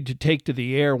continued to take to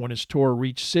the air when his tour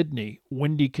reached Sydney,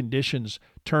 windy conditions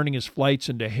turning his flights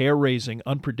into hair-raising,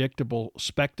 unpredictable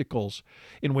spectacles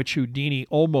in which Houdini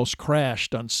almost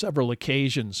crashed on several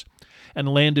occasions and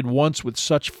landed once with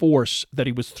such force that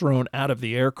he was thrown out of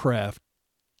the aircraft.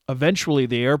 Eventually,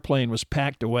 the airplane was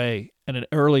packed away, and in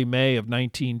early May of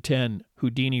 1910,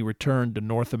 Houdini returned to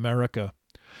North America.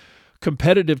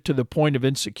 Competitive to the point of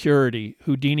insecurity,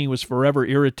 Houdini was forever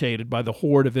irritated by the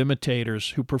horde of imitators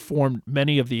who performed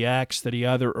many of the acts that he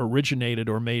either originated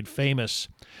or made famous.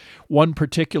 One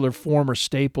particular former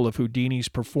staple of Houdini's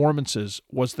performances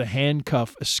was the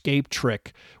handcuff escape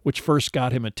trick, which first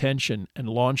got him attention and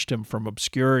launched him from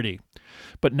obscurity.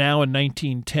 But now in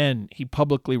 1910, he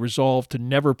publicly resolved to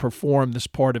never perform this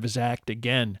part of his act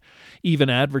again, even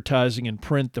advertising in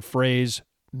print the phrase,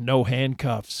 "no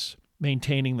handcuffs,"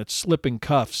 maintaining that slipping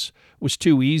cuffs was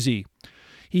too easy.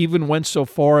 He even went so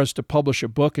far as to publish a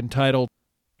book entitled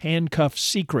Handcuff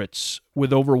Secrets,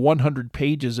 with over 100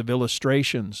 pages of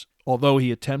illustrations, although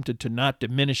he attempted to not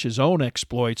diminish his own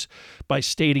exploits by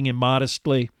stating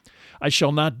immodestly, "I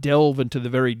shall not delve into the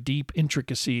very deep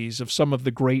intricacies of some of the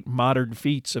great modern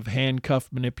feats of handcuff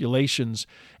manipulations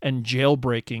and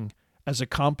jailbreaking as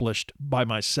accomplished by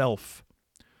myself."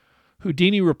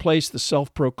 Houdini replaced the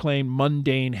self-proclaimed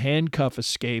mundane handcuff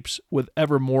escapes with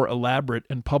ever more elaborate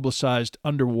and publicized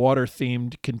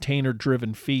underwater-themed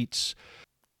container-driven feats.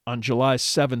 On July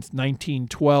 7,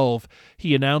 1912,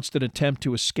 he announced an attempt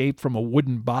to escape from a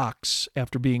wooden box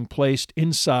after being placed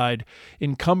inside,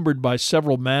 encumbered by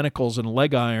several manacles and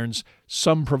leg irons,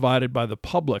 some provided by the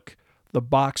public, the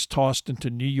box tossed into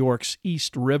New York's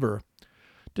East River.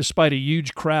 Despite a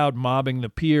huge crowd mobbing the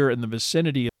pier in the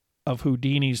vicinity of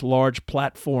Houdini's large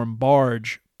platform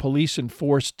barge, police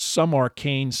enforced some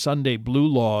arcane Sunday blue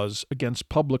laws against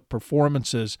public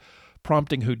performances,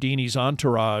 prompting Houdini's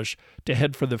entourage to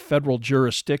head for the federal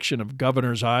jurisdiction of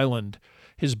Governor's Island,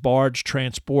 his barge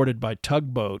transported by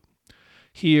tugboat.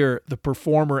 Here, the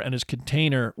performer and his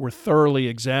container were thoroughly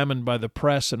examined by the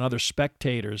press and other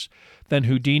spectators. Then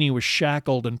Houdini was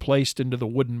shackled and placed into the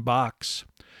wooden box.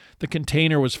 The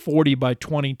container was 40 by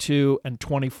 22 and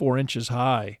 24 inches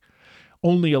high,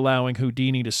 only allowing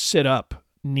Houdini to sit up,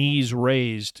 knees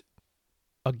raised,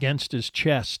 against his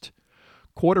chest.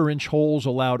 Quarter-inch holes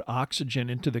allowed oxygen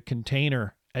into the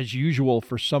container. As usual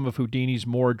for some of Houdini's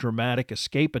more dramatic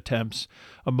escape attempts,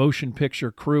 a motion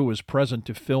picture crew was present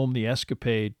to film the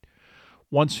escapade.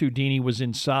 Once Houdini was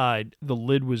inside, the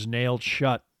lid was nailed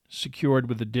shut, secured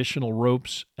with additional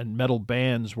ropes, and metal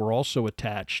bands were also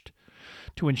attached.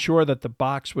 To ensure that the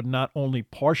box would not only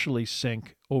partially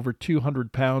sink, over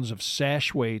 200 pounds of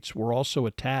sash weights were also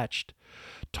attached.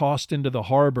 Tossed into the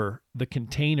harbor, the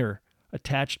container,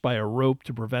 attached by a rope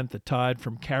to prevent the tide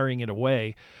from carrying it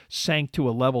away, sank to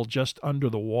a level just under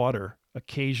the water,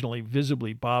 occasionally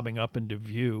visibly bobbing up into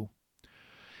view.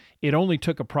 It only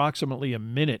took approximately a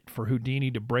minute for Houdini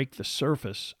to break the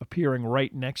surface, appearing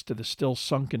right next to the still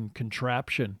sunken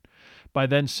contraption. By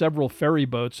then, several ferry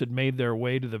boats had made their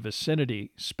way to the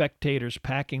vicinity, spectators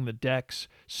packing the decks,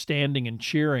 standing and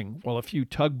cheering, while a few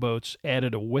tugboats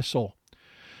added a whistle.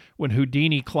 When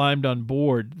Houdini climbed on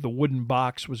board, the wooden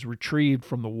box was retrieved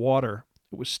from the water.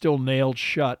 It was still nailed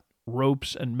shut,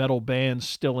 ropes and metal bands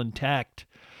still intact.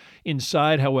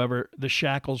 Inside, however, the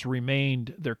shackles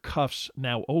remained, their cuffs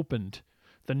now opened.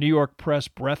 The New York press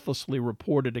breathlessly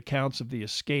reported accounts of the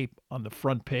escape on the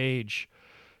front page.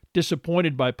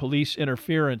 Disappointed by police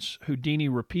interference, Houdini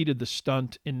repeated the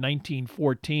stunt in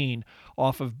 1914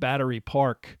 off of Battery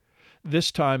Park,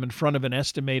 this time in front of an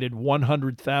estimated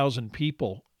 100,000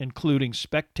 people, including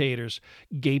spectators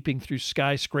gaping through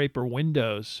skyscraper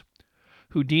windows.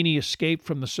 Houdini escaped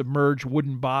from the submerged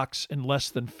wooden box in less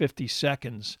than 50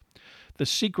 seconds. The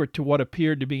secret to what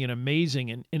appeared to be an amazing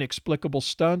and inexplicable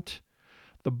stunt?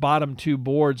 The bottom two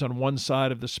boards on one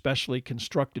side of the specially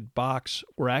constructed box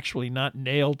were actually not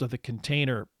nailed to the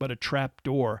container, but a trap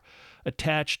door,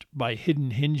 attached by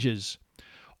hidden hinges.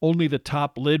 Only the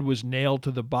top lid was nailed to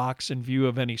the box in view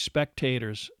of any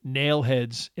spectators. Nail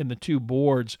heads in the two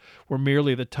boards were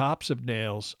merely the tops of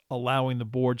nails, allowing the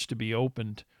boards to be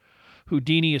opened.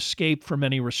 Houdini escaped from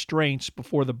any restraints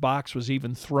before the box was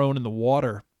even thrown in the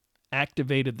water,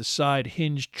 activated the side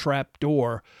hinged trap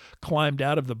door, climbed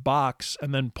out of the box,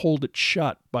 and then pulled it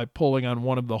shut by pulling on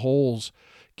one of the holes,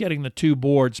 getting the two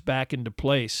boards back into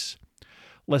place.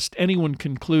 Lest anyone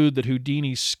conclude that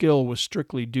Houdini's skill was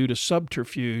strictly due to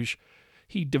subterfuge,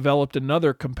 he developed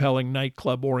another compelling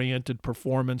nightclub-oriented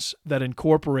performance that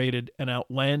incorporated an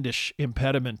outlandish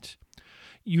impediment.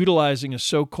 Utilizing a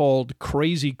so-called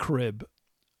crazy crib,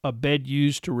 a bed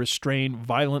used to restrain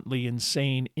violently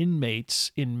insane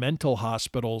inmates in mental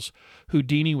hospitals,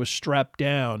 Houdini was strapped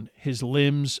down, his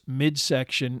limbs,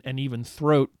 midsection, and even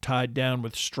throat tied down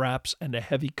with straps and a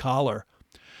heavy collar.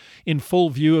 In full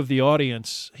view of the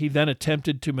audience, he then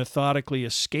attempted to methodically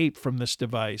escape from this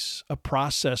device, a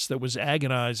process that was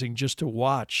agonizing just to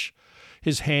watch,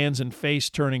 his hands and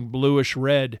face turning bluish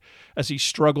red as he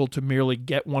struggled to merely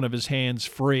get one of his hands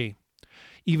free.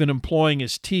 Even employing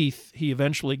his teeth, he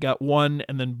eventually got one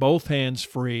and then both hands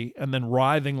free, and then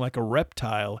writhing like a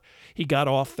reptile, he got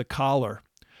off the collar.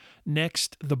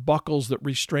 Next, the buckles that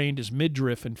restrained his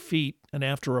midriff and feet, and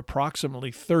after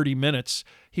approximately 30 minutes,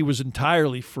 he was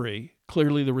entirely free,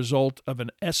 clearly the result of an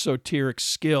esoteric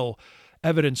skill,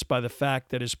 evidenced by the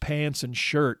fact that his pants and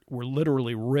shirt were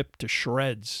literally ripped to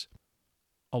shreds.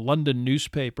 A London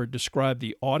newspaper described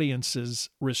the audience's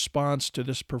response to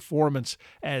this performance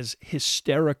as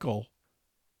hysterical,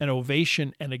 an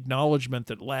ovation and acknowledgement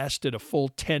that lasted a full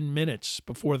 10 minutes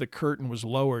before the curtain was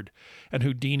lowered and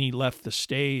Houdini left the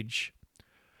stage.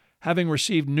 Having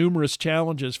received numerous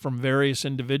challenges from various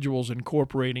individuals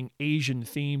incorporating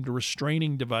Asian-themed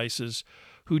restraining devices,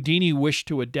 Houdini wished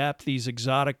to adapt these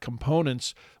exotic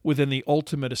components within the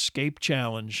ultimate escape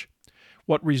challenge.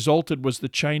 What resulted was the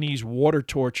Chinese water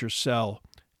torture cell,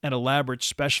 an elaborate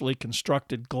specially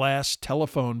constructed glass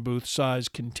telephone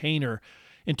booth-sized container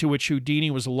into which Houdini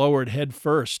was lowered head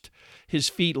first, his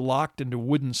feet locked into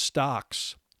wooden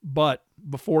stocks. But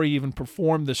before he even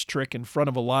performed this trick in front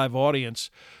of a live audience,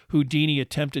 Houdini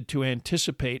attempted to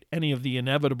anticipate any of the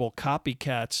inevitable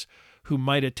copycats who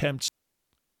might attempt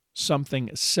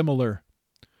something similar.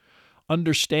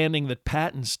 Understanding that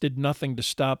patents did nothing to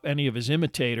stop any of his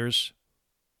imitators,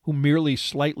 who merely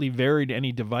slightly varied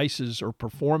any devices or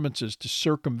performances to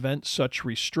circumvent such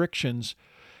restrictions,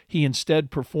 he instead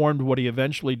performed what he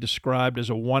eventually described as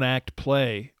a one-act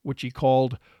play, which he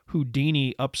called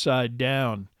Houdini Upside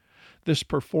Down. This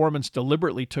performance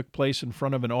deliberately took place in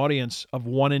front of an audience of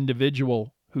one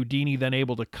individual, Houdini then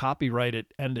able to copyright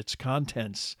it and its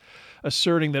contents,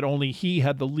 asserting that only he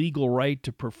had the legal right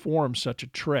to perform such a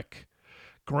trick.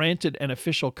 Granted an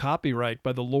official copyright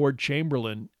by the Lord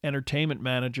Chamberlain, entertainment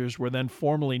managers were then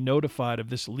formally notified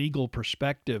of this legal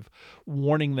perspective,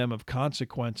 warning them of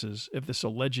consequences if this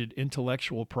alleged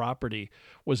intellectual property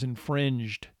was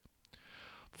infringed.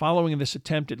 Following this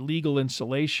attempt at legal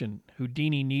insulation,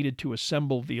 Houdini needed to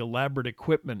assemble the elaborate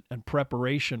equipment and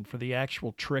preparation for the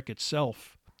actual trick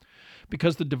itself.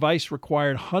 Because the device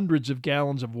required hundreds of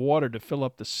gallons of water to fill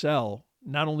up the cell,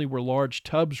 not only were large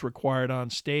tubs required on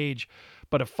stage,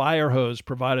 but a fire hose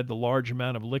provided the large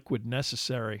amount of liquid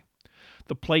necessary.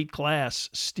 The plate glass,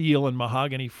 steel, and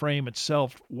mahogany frame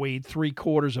itself weighed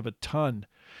 3/4 of a ton,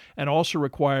 and also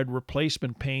required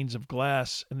replacement panes of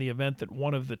glass in the event that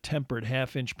one of the tempered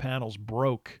half-inch panels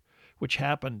broke, which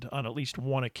happened on at least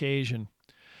one occasion.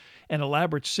 An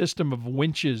elaborate system of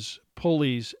winches,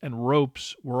 pulleys, and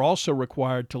ropes were also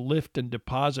required to lift and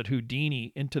deposit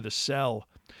Houdini into the cell.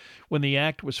 When the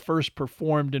act was first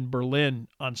performed in Berlin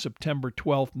on September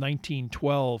 12,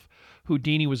 1912,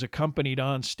 Houdini was accompanied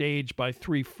on stage by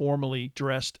 3 formally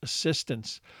dressed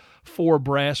assistants, 4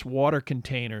 brass water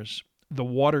containers, the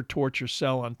water torture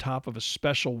cell on top of a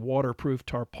special waterproof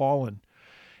tarpaulin,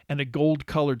 and a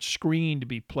gold-colored screen to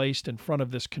be placed in front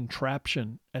of this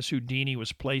contraption as Houdini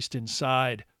was placed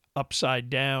inside, upside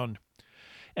down.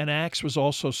 An axe was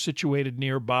also situated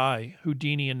nearby.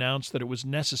 Houdini announced that it was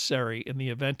necessary in the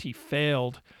event he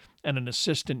failed and an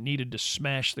assistant needed to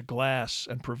smash the glass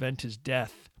and prevent his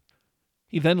death.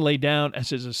 He then lay down as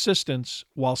his assistants,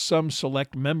 while some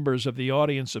select members of the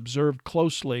audience observed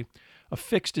closely,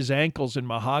 affixed his ankles in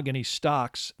mahogany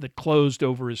stocks that closed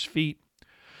over his feet.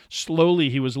 Slowly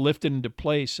he was lifted into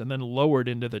place and then lowered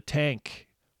into the tank.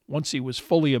 Once he was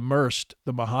fully immersed,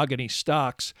 the mahogany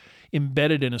stocks,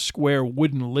 embedded in a square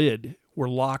wooden lid, were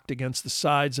locked against the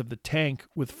sides of the tank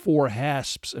with 4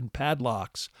 hasps and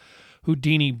padlocks.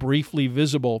 Houdini briefly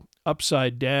visible,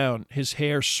 upside down, his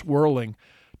hair swirling,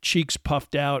 cheeks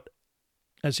puffed out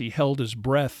as he held his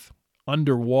breath,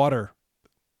 underwater.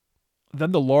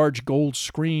 Then the large gold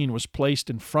screen was placed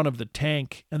in front of the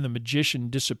tank, and the magician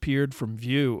disappeared from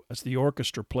view as the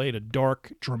orchestra played a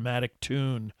dark, dramatic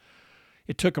tune.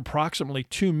 It took approximately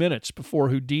 2 minutes before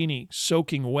Houdini,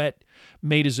 soaking wet,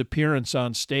 made his appearance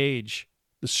on stage.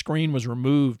 The screen was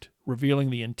removed, revealing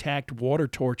the intact water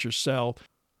torture cell,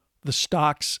 the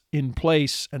stocks in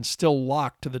place and still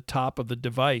locked to the top of the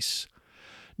device.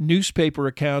 Newspaper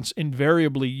accounts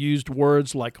invariably used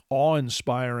words like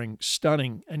awe-inspiring,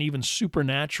 stunning, and even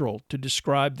supernatural to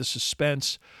describe the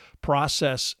suspense,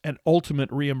 process, and ultimate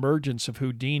reemergence of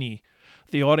Houdini.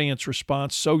 The audience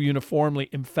response so uniformly,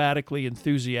 emphatically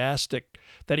enthusiastic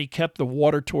that he kept the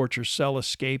water torture cell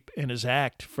escape in his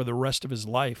act for the rest of his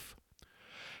life.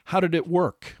 How did it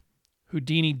work?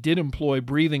 Houdini did employ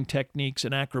breathing techniques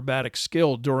and acrobatic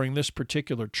skill during this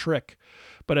particular trick,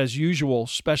 but as usual,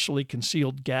 specially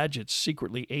concealed gadgets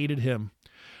secretly aided him.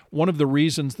 One of the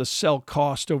reasons the cell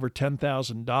cost over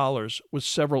 $10,000 was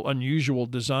several unusual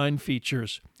design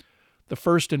features. The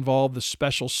first involved the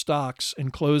special stocks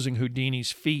enclosing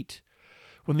Houdini's feet.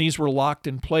 When these were locked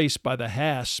in place by the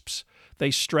hasps,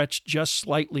 they stretched just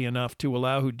slightly enough to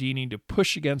allow Houdini to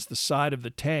push against the side of the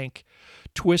tank,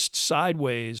 twist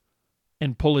sideways,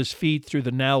 and pull his feet through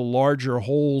the now larger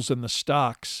holes in the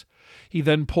stocks. He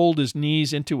then pulled his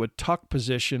knees into a tuck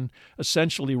position,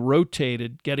 essentially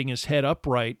rotated, getting his head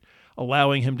upright,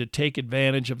 allowing him to take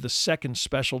advantage of the second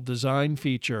special design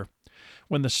feature.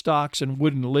 When the stocks and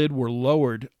wooden lid were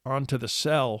lowered onto the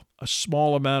cell, a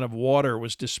small amount of water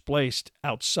was displaced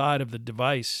outside of the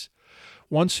device.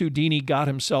 Once Houdini got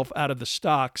himself out of the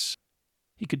stocks,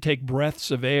 he could take breaths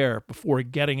of air before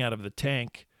getting out of the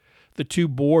tank. The 2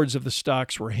 boards of the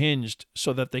stocks were hinged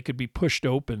so that they could be pushed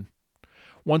open.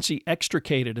 Once he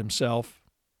extricated himself,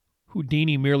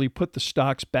 Houdini merely put the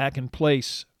stocks back in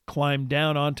place, climbed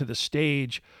down onto the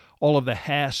stage, all of the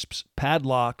hasps,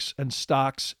 padlocks, and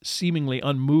stocks seemingly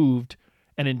unmoved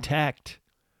and intact.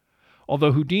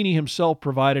 Although Houdini himself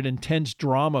provided intense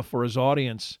drama for his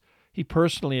audience, he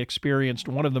personally experienced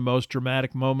one of the most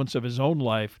dramatic moments of his own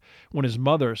life when his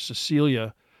mother,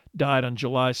 Cecilia, died on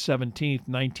July 17,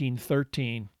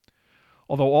 1913.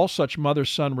 Although all such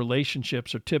mother-son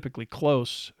relationships are typically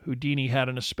close, Houdini had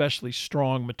an especially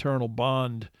strong maternal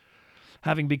bond.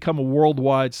 Having become a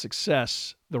worldwide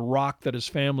success, the rock that his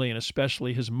family and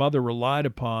especially his mother relied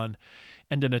upon,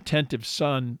 and an attentive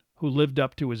son who lived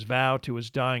up to his vow to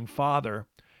his dying father,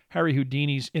 Harry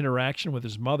Houdini's interaction with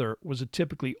his mother was a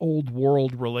typically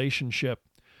old-world relationship.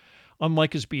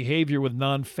 Unlike his behavior with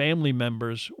non-family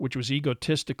members, which was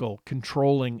egotistical,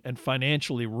 controlling, and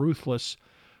financially ruthless,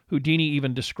 Houdini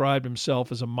even described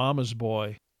himself as a mama's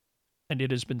boy. And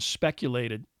it has been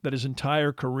speculated that his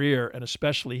entire career, and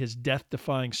especially his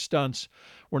death-defying stunts,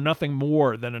 were nothing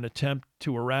more than an attempt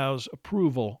to arouse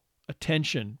approval,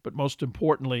 attention, but most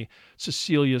importantly,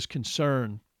 Cecilia's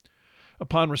concern.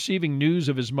 Upon receiving news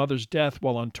of his mother's death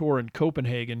while on tour in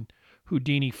Copenhagen,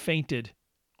 Houdini fainted.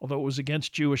 Although it was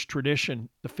against Jewish tradition,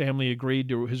 the family agreed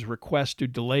to his request to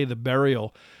delay the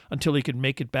burial until he could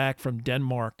make it back from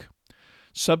Denmark.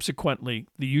 Subsequently,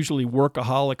 the usually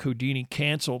workaholic Houdini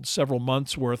canceled several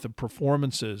months' worth of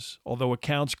performances, although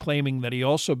accounts claiming that he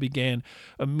also began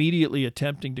immediately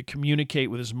attempting to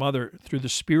communicate with his mother through the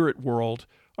spirit world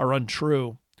are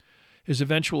untrue. His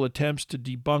eventual attempts to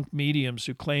debunk mediums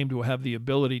who claim to have the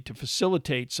ability to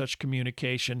facilitate such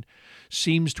communication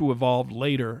seems to have evolved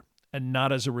later, and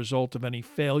not as a result of any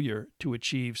failure to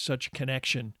achieve such a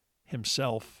connection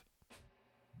himself.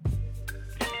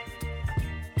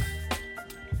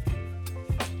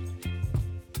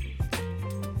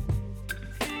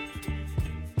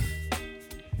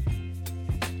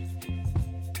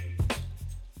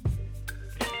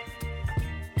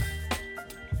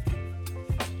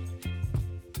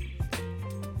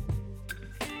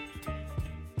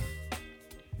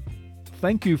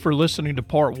 Thank you for listening to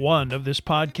part 1 of this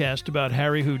podcast about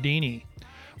Harry Houdini.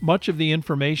 Much of the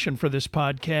information for this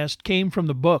podcast came from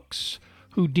the books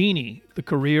Houdini, The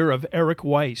Career of Eric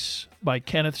Weiss by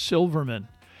Kenneth Silverman,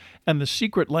 and The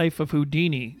Secret Life of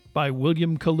Houdini by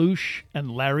William Kalush and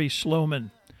Larry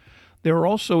Sloman. There are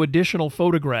also additional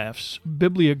photographs,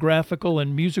 bibliographical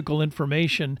and musical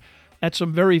information at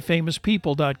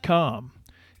someveryfamouspeople.com.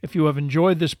 If you have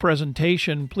enjoyed this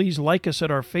presentation, please like us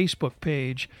at our Facebook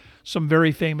page, Some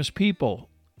Very Famous People,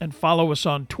 and follow us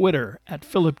on Twitter at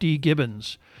Philip D.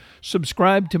 Gibbons.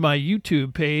 Subscribe to my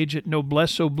YouTube page at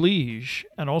Noblesse Oblige,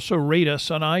 and also rate us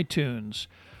on iTunes.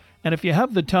 And if you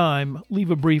have the time,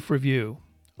 leave a brief review.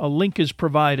 A link is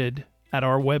provided at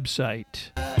our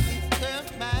website.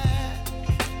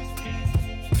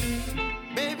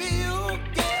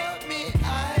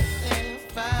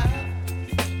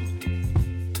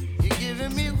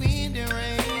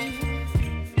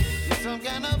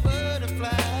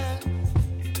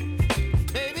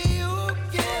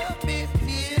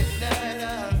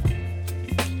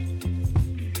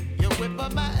 Whip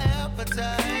up my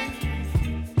appetite.